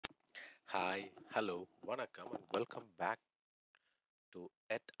Hi, hello, vanakkam, and welcome back to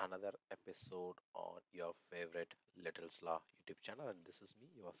yet another episode on your favorite Little Slaw YouTube channel. And this is me,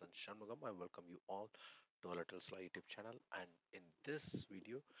 your son Shanmugam. I welcome you all to our Little Slaw YouTube channel. And in this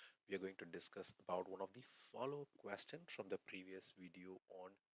video, we are going to discuss about one of the follow-up questions from the previous video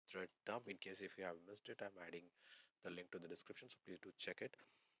on thread dump. In case if you have missed it, I'm adding the link to the description, so please do check it.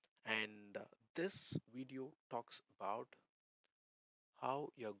 And this video talks about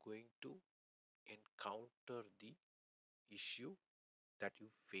how you're going to encounter the issue that you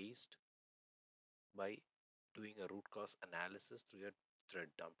faced by doing a root cause analysis through your thread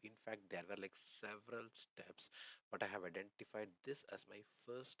dump. In fact, there were like several steps, but I have identified this as my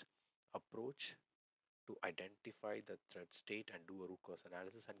first approach to identify the thread state and do a root cause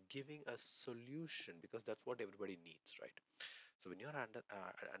analysis and giving a solution, because that's what everybody needs, right? So when you're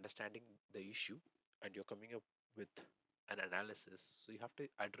understanding the issue and you're coming up with an analysis, so you have to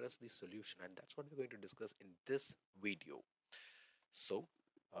address the solution, and that's what we're going to discuss in this video. So,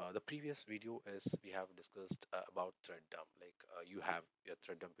 the previous video is we have discussed about thread dump. Like you have your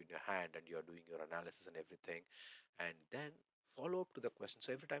thread dump in your hand and you are doing your analysis and everything, and then follow up to the question.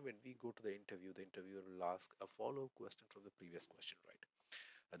 So every time when we go to the interviewer will ask a follow up question from the previous question, right?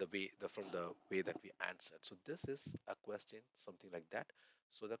 From the way that we answered. So this is a question, something like that.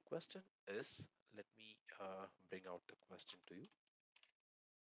 So the question is, let me bring out the question to you.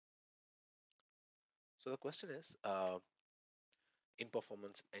 So the question is, in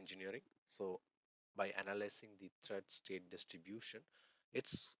performance engineering. So by analyzing the thread state distribution,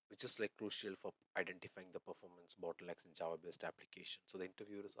 it's which is like crucial for identifying the performance bottlenecks in Java based applications. So the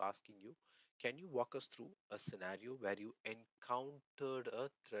interviewer is asking you, can you walk us through a scenario where you encountered a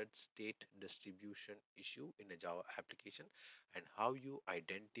thread state distribution issue in a Java application and how you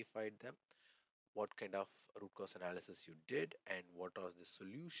identified them, what kind of root cause analysis you did, and what are the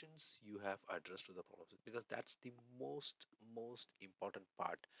solutions you have addressed to the problems, because that's the most important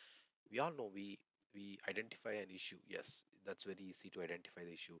part. We all know we identify an issue. Yes, that's very easy to identify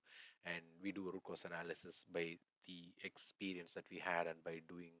the issue, and we do a root cause analysis by the experience that we had, and by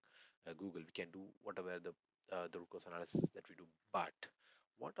doing Google we can do whatever the root cause analysis that we do. But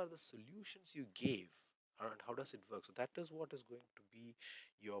what are the solutions you gave, and how does it work? So that is what is going to be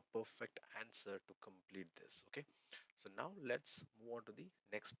your perfect answer to complete this. Okay, so now let's move on to the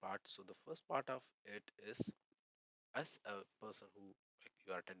next part. So the first part of it is, as a person who, like,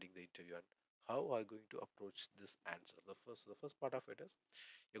 you are attending the interview, and how are you going to approach this answer? The first part of it is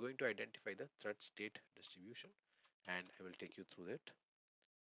you're going to identify the thread state distribution, and I will take you through it.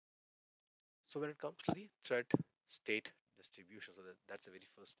 So when it comes to the thread state distribution, so that's the very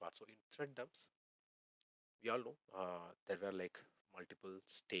first part. So in thread dumps, we all know there were like multiple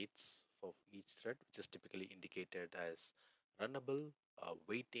states for each thread, which is typically indicated as runnable,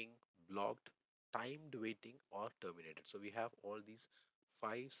 waiting, blocked, timed waiting, or terminated. So we have all these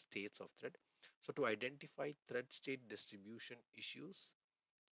five states of thread. So to identify thread state distribution issues,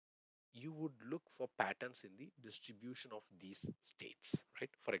 you would look for patterns in the distribution of these states, right?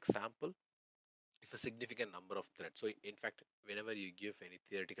 For example, if a significant number of threads, so in fact, whenever you give any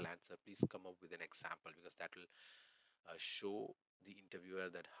theoretical answer, please come up with an example, because that will show the interviewer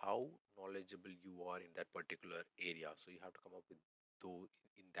that how knowledgeable you are in that particular area. So you have to come up with though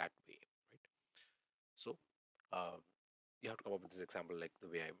in that way, right? So um, you have to come up with this example like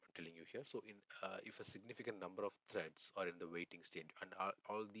the way I'm telling you here. So in if a significant number of threads are in the waiting state, and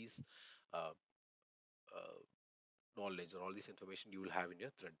all these uh, uh, knowledge or all this information you will have in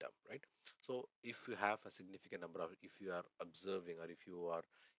your thread dump, right? So if you have a significant number of, if you are observing, or if you are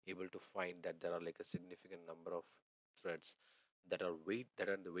able to find that there are like a significant number of threads that are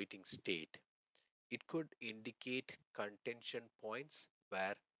in the waiting state, it could indicate contention points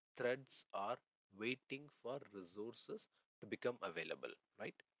where threads are waiting for resources to become available,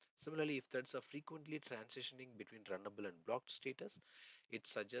 right? Similarly, if threads are frequently transitioning between runnable and blocked status, it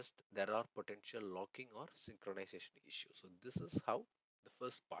suggests there are potential locking or synchronization issues. So this is how the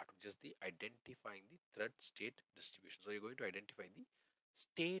first part, which is the identifying the thread state distribution. So you're going to identify the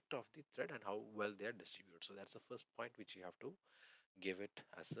state of the thread and how well they are distributed. So that's the first point which you have to give it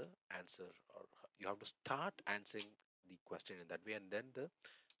as a answer, or you have to start answering the question in that way. And then the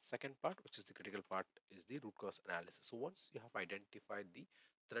second part, which is the critical part, is the root cause analysis. So once you have identified the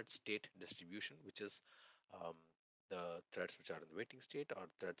thread state distribution, which is um, the threads which are in the waiting state, or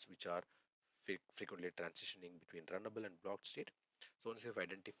threads which are frequently transitioning between runnable and blocked state, so once you have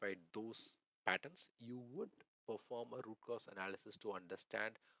identified those patterns, you would perform a root cause analysis to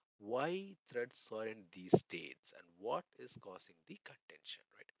understand why threads are in these states and what is causing the contention,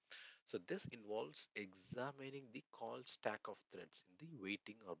 right? So this involves examining the call stack of threads in the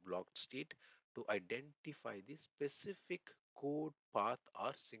waiting or blocked state to identify the specific code path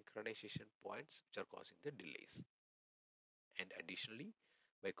or synchronization points which are causing the delays. And additionally,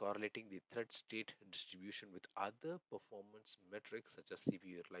 by correlating the thread state distribution with other performance metrics such as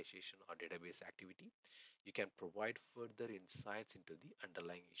CPU utilization or database activity, you can provide further insights into the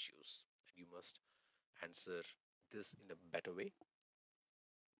underlying issues. And you must answer this in a better way,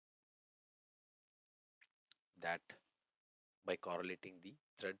 that by correlating the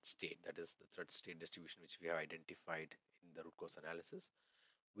thread state, that is the thread state distribution which we have identified in the root cause analysis,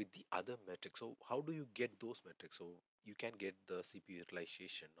 with the other metrics. So how do you get those metrics? So you can get the CPU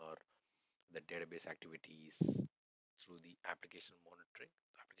utilization or the database activities through the application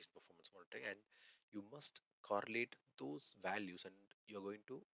performance monitoring, and you must correlate those values, and you're going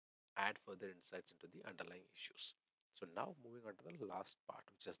to add further insights into the underlying issues. So now moving on to the last part,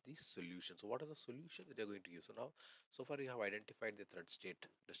 which is the solution. So what is the solution that you're going to use? So now, so far you have identified the thread state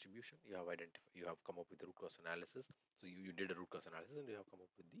distribution. You have come up with the root cause analysis. So you did a root cause analysis and you have come up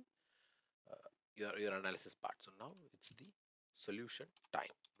with the your analysis part. So now it's the solution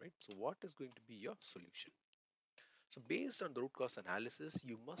time, right? So what is going to be your solution? So based on the root cause analysis,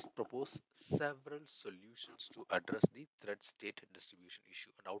 you must propose several solutions to address the thread state distribution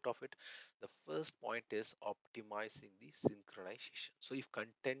issue. And out of it, the first point is optimizing the synchronization. So if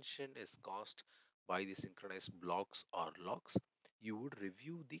contention is caused by the synchronized blocks or locks, you would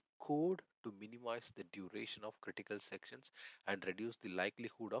review the code to minimize the duration of critical sections and reduce the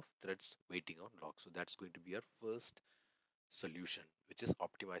likelihood of threads waiting on locks. So that's going to be your first solution, which is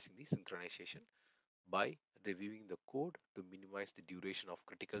optimizing the synchronization by reviewing the code to minimize the duration of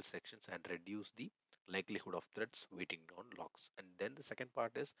critical sections and reduce the likelihood of threads waiting on locks. And then the second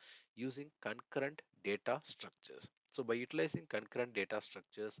part is using concurrent data structures. So by utilizing concurrent data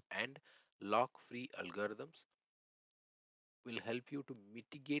structures and lock free algorithms will help you to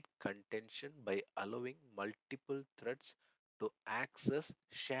mitigate contention by allowing multiple threads to access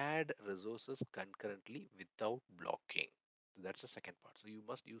shared resources concurrently without blocking. So that's the second part. So you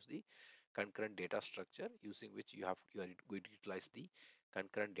must use the concurrent data structure, using which you are going to utilize the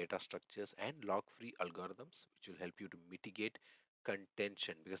concurrent data structures and lock free algorithms, which will help you to mitigate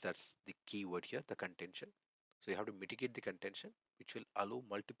contention, because that's the key word here, the contention. So you have to mitigate the contention, which will allow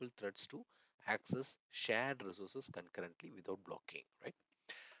multiple threads to access shared resources concurrently without blocking, right?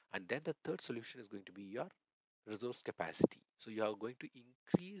 And then the third solution is going to be your resource capacity. So you are going to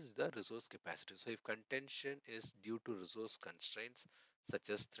increase the resource capacity. So if contention is due to resource constraints such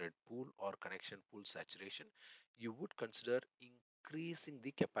as thread pool or connection pool saturation, you would consider increasing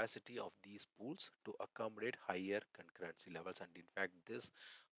the capacity of these pools to accommodate higher concurrency levels. And in fact, this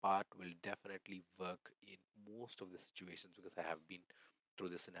part will definitely work in most of the situations, because I have been through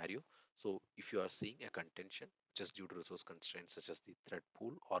this scenario. So if you are seeing a contention just due to resource constraints such as the thread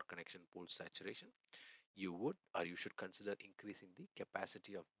pool or connection pool saturation, you would or you should consider increasing the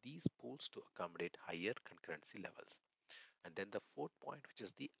capacity of these pools to accommodate higher concurrency levels. And then the fourth point, which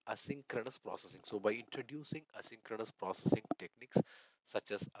is the asynchronous processing. So by introducing asynchronous processing techniques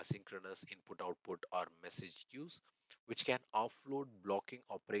such as asynchronous input output or message queues, which can offload blocking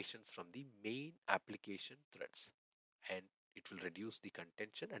operations from the main application threads, and it will reduce the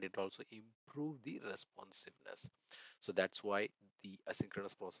contention and it also improve the responsiveness. So that's why the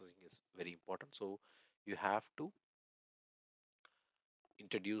asynchronous processing is very important. So you have to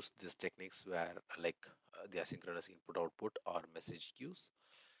introduce these techniques where, like, the asynchronous input output or message queues,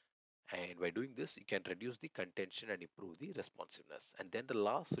 and by doing this you can reduce the contention and improve the responsiveness. And then the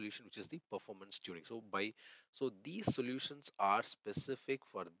last solution, which is the performance tuning. So these solutions are specific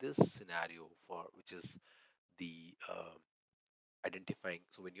for this scenario, for which is the identifying.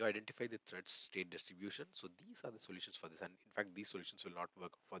 So when you identify the thread state distribution, so these are the solutions for this, and in fact these solutions will not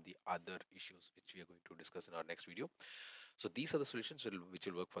work for the other issues which we are going to discuss in our next video. So these are the solutions which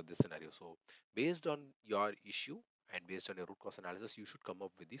will work for this scenario. So based on your issue and based on your root cause analysis, you should come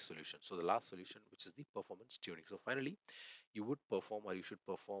up with the solution. So the last solution, which is the performance tuning. So finally, you would perform or you should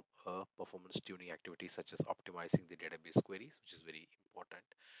perform a performance tuning activity such as optimizing the database queries, which is very important,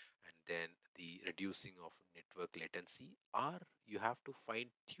 and then the reducing of network latency, or you have to fine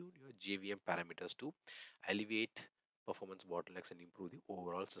tune your JVM parameters to alleviate performance bottlenecks and improve the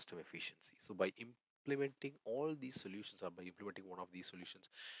overall system efficiency. So by implementing all these solutions, or by implementing one of these solutions,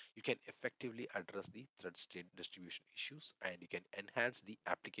 you can effectively address the thread state distribution issues, and you can enhance the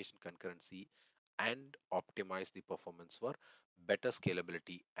application concurrency and optimize the performance for better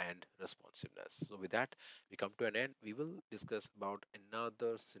scalability and responsiveness. So with that, we come to an end. We will discuss about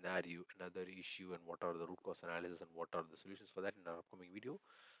another scenario, another issue, and what are the root cause analysis and what are the solutions for that in our upcoming video.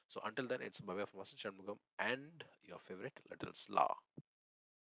 So until then, it's Bhavya from Vasan Shanmugam and your favorite Little Slaw.